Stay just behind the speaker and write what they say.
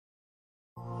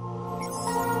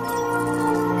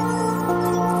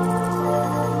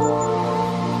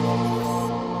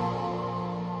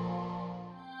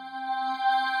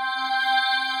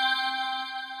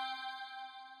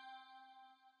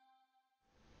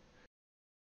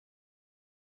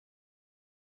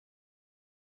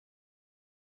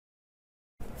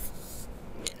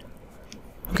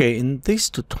Okay, in this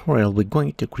tutorial, we're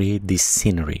going to create this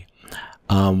scenery.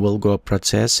 We'll go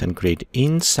process and create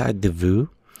inside the VUE.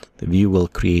 The VUE will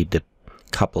create a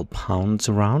couple pounds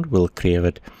around. We'll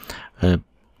create a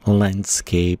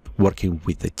landscape working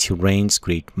with the terrains,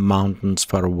 create mountains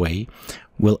far away.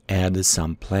 We'll add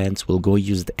some plants. We'll go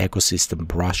use the ecosystem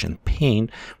brush and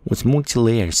paint with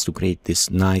multi-layers to create this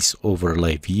nice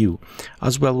overlay view.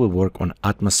 As well, we work on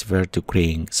atmosphere to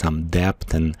create some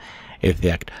depth and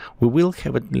effect. We will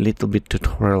have a little bit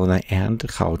tutorial at the end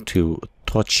how to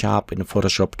touch up in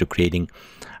Photoshop to creating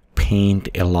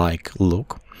paint-alike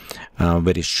look.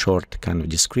 Very short kind of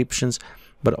descriptions,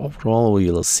 but overall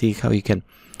we will see how you can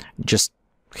just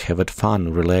have it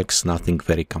fun, relax, nothing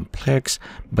very complex,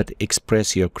 but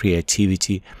express your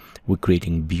creativity with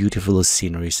creating beautiful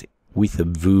sceneries with a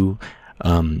VUE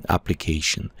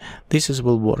application. This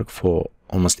will work for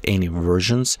almost any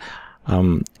versions.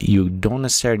 You don't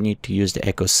necessarily need to use the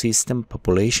ecosystem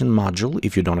population module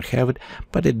if you don't have it,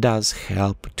 but it does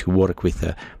help to work with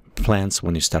the plants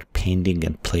when you start painting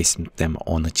and placing them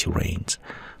on the terrains.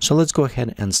 So let's go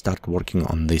ahead and start working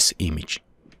on this image.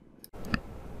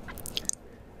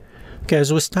 Okay,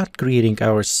 as we start creating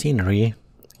our scenery,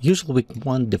 usually we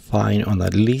want to define on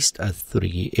at least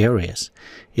 3 areas.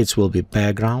 It will be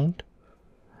background,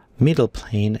 middle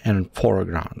plane, and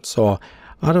foreground. So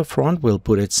out of front, we'll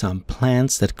put it some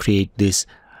plants that create this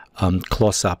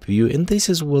close-up view, and this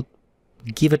is what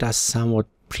give it a somewhat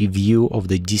preview of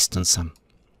the distance.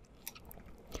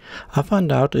 I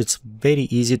found out it's very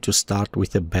easy to start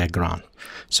with the background.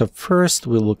 So first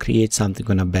we will create something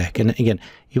on the back, and again,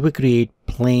 if we create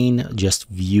plain just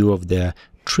view of the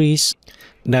trees,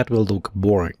 that will look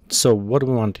boring. So what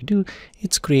we want to do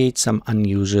is create some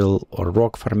unusual or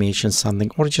rock formation, something,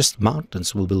 or just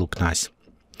mountains will look nice.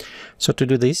 So to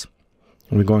do this,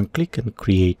 we're going to click and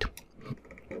create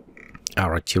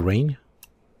our terrain.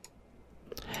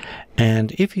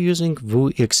 And if you're using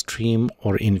VUE Extreme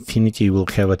or Infinity, you will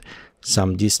have it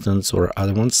some distance or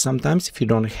other ones. Sometimes if you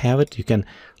don't have it, you can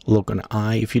look on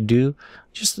eye. If you do,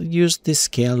 just use this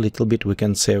scale a little bit. We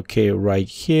can say, okay, right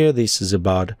here, this is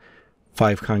about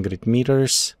 500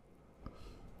 meters.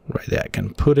 Right there, I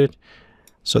can put it.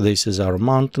 So this is our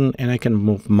mountain, and I can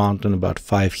move mountain about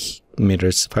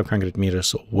 500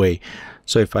 meters away.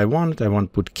 So if I want to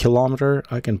put kilometer,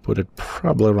 I can put it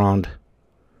probably around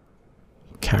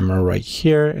camera right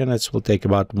here, and it will take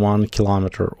about 1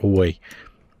 kilometer away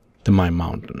to my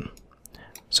mountain.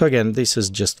 So again, this is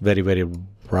just very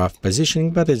rough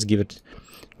positioning, but it's give it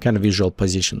kind of visual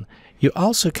position. You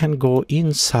also can go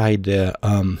inside the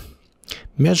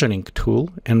measuring tool,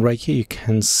 and right here you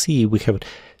can see we have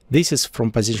this is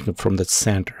from positioning from the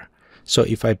center. So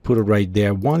if I put it right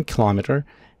there 1 kilometer,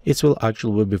 it will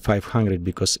actually be 500,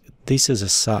 because this is the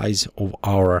size of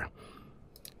our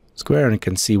square, and you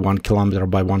can see 1 kilometer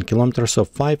by 1 kilometer, so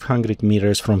 500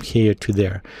 meters from here to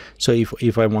there. So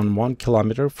if I want 1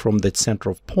 kilometer from the center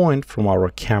of point from our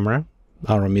camera,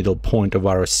 our middle point of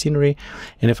our scenery,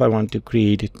 and if I want to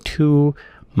create it to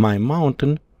my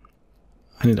mountain,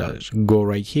 I need to go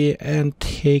right here and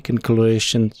take in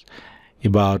calculation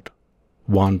about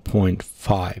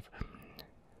 1.5.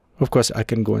 Of course, I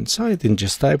can go inside and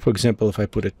just type, for example, if I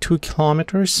put it 2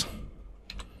 kilometers,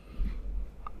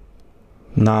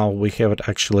 now we have it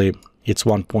actually, it's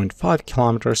 1.5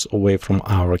 kilometers away from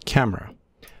our camera.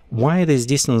 Why this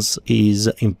distance is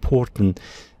important,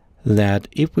 that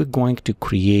if we're going to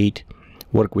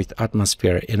work with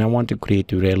atmosphere, and I want to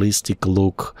create a realistic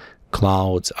look,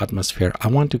 clouds, atmosphere, I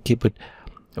want to keep it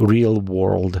real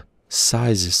world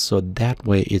sizes, so that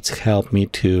way it's helped me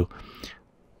to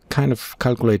kind of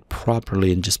calculate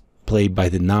properly and just play by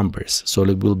the numbers, so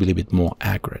it will be a little bit more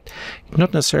accurate.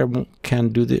 Not necessarily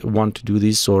want to do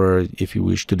this, or if you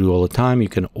wish to do all the time, you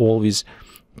can always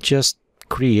just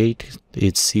create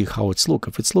it, see how it's look.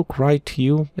 If it's look right to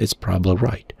you, it's probably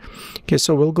right. Okay,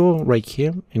 so we'll go right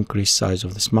here, increase size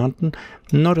of this mountain.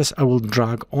 Notice I will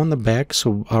drag on the back,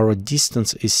 so our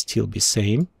distance is still the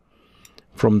same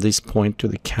from this point to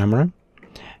the camera,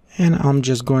 and I'm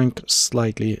just going to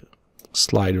slightly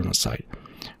slide on the side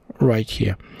right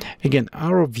here. Again,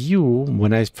 our view,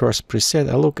 when I first preset,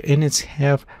 I look and it's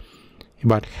have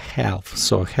about half,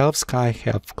 so half sky,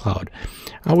 half cloud.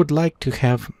 I would like to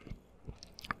have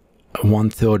a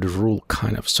 1/3 rule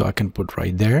kind of, so I can put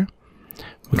right there.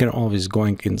 We can always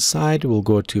going inside, we'll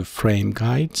go to frame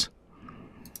guides,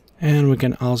 and we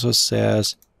can also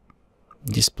says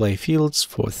display fields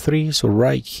for 3. So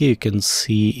right here you can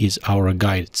see is our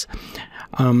guides.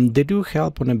 They do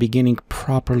help on the beginning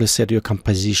properly set your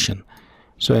composition.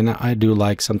 So, and I do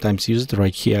like sometimes use it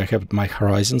right here. I have my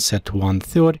horizon set to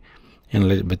 1/3 and a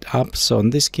little bit up. So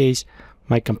in this case,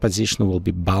 my composition will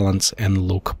be balanced and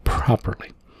look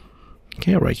properly.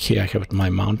 Okay, right here I have my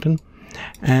mountain,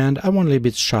 and I want a little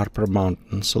bit sharper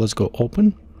mountain. So let's go open,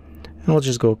 and we'll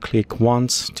just go click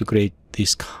once to create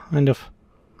this kind of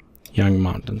young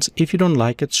mountains. If you don't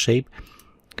like its shape,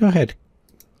 go ahead,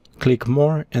 click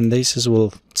more, and this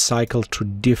will cycle through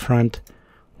different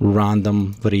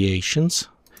random variations,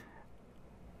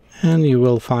 and you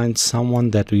will find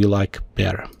someone that you like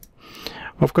better.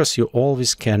 Of course, you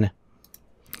always can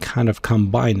kind of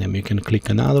combine them. You can click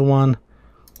another one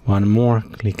more,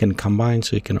 click and combine,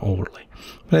 so you can overlay.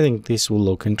 But I think this will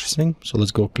look interesting. So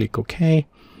let's go click OK.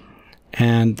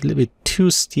 And a little bit too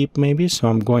steep maybe, so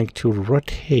I'm going to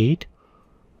rotate.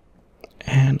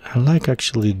 And I like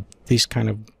actually this kind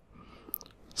of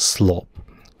slope.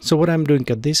 So what I'm doing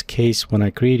at this case when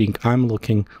I'm creating, I'm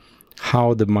looking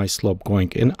how my slope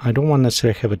going, and I don't want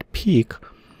necessarily have it peak.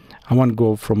 I want to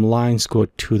go from lines, go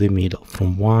to the middle,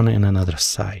 from one and another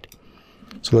side.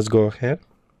 So let's go ahead,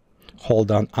 hold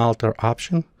down Alt or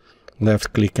Option,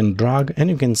 left click and drag, and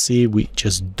you can see we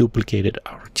just duplicated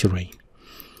our terrain.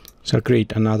 So I'll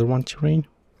create another one terrain,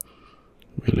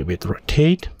 really bit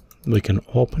rotate, we can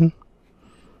open,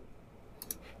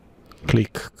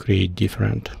 click create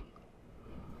different,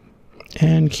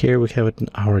 and here we have it in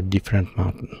our different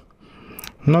mountain.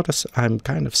 Notice I'm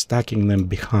kind of stacking them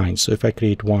behind, so if I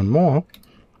create one more,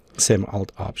 same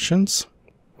Alt Options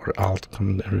or Alt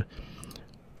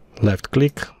left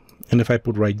click, and if I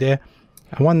put right there,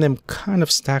 I want them kind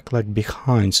of stacked like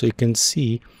behind, so you can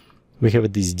see we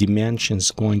have these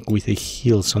dimensions going with the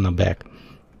hills on the back.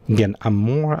 Again, the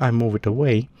more I move it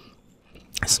away,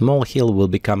 a small hill will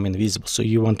become invisible, so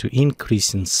you want to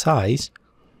increase in size,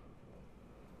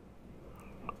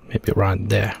 maybe right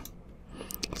there.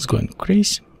 Let's go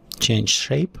increase, change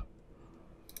shape,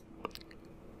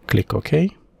 click OK,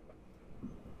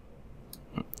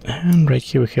 and right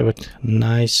here we have a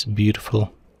nice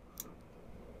beautiful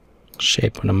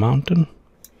shape on a mountain.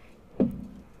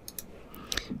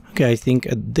 Okay, I think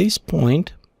at this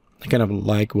point I kind of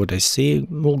like what I see.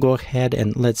 We'll go ahead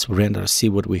and let's render, see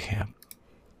what we have.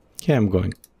 Okay, I'm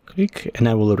going click and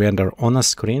I will render on a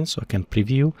screen so I can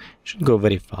preview. It should go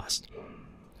very fast.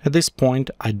 At this point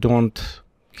I don't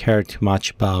care too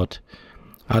much about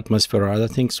atmosphere or other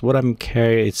things. What I'm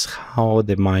caring is how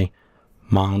my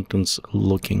mountains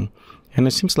looking, and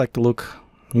it seems like look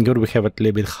good. We have a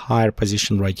little bit higher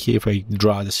position right here if I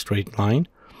draw the straight line.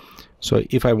 So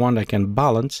if I want, I can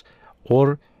balance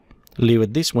or leave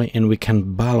it this way, and we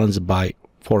can balance by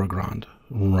foreground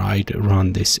right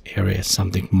around this area,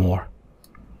 something more.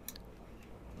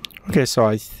 Okay, so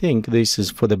I think this is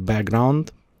for the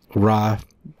background, raw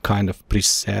kind of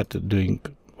preset, doing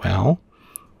well.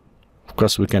 Of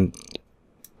course, we can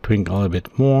twink a little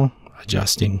bit more,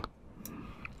 adjusting.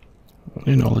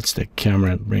 You know, let's take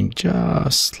camera and bring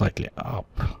just slightly up.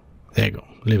 There you go,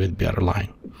 a little bit better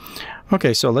line.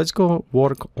 Okay, so let's go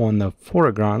work on the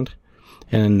foreground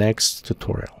in the next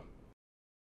tutorial.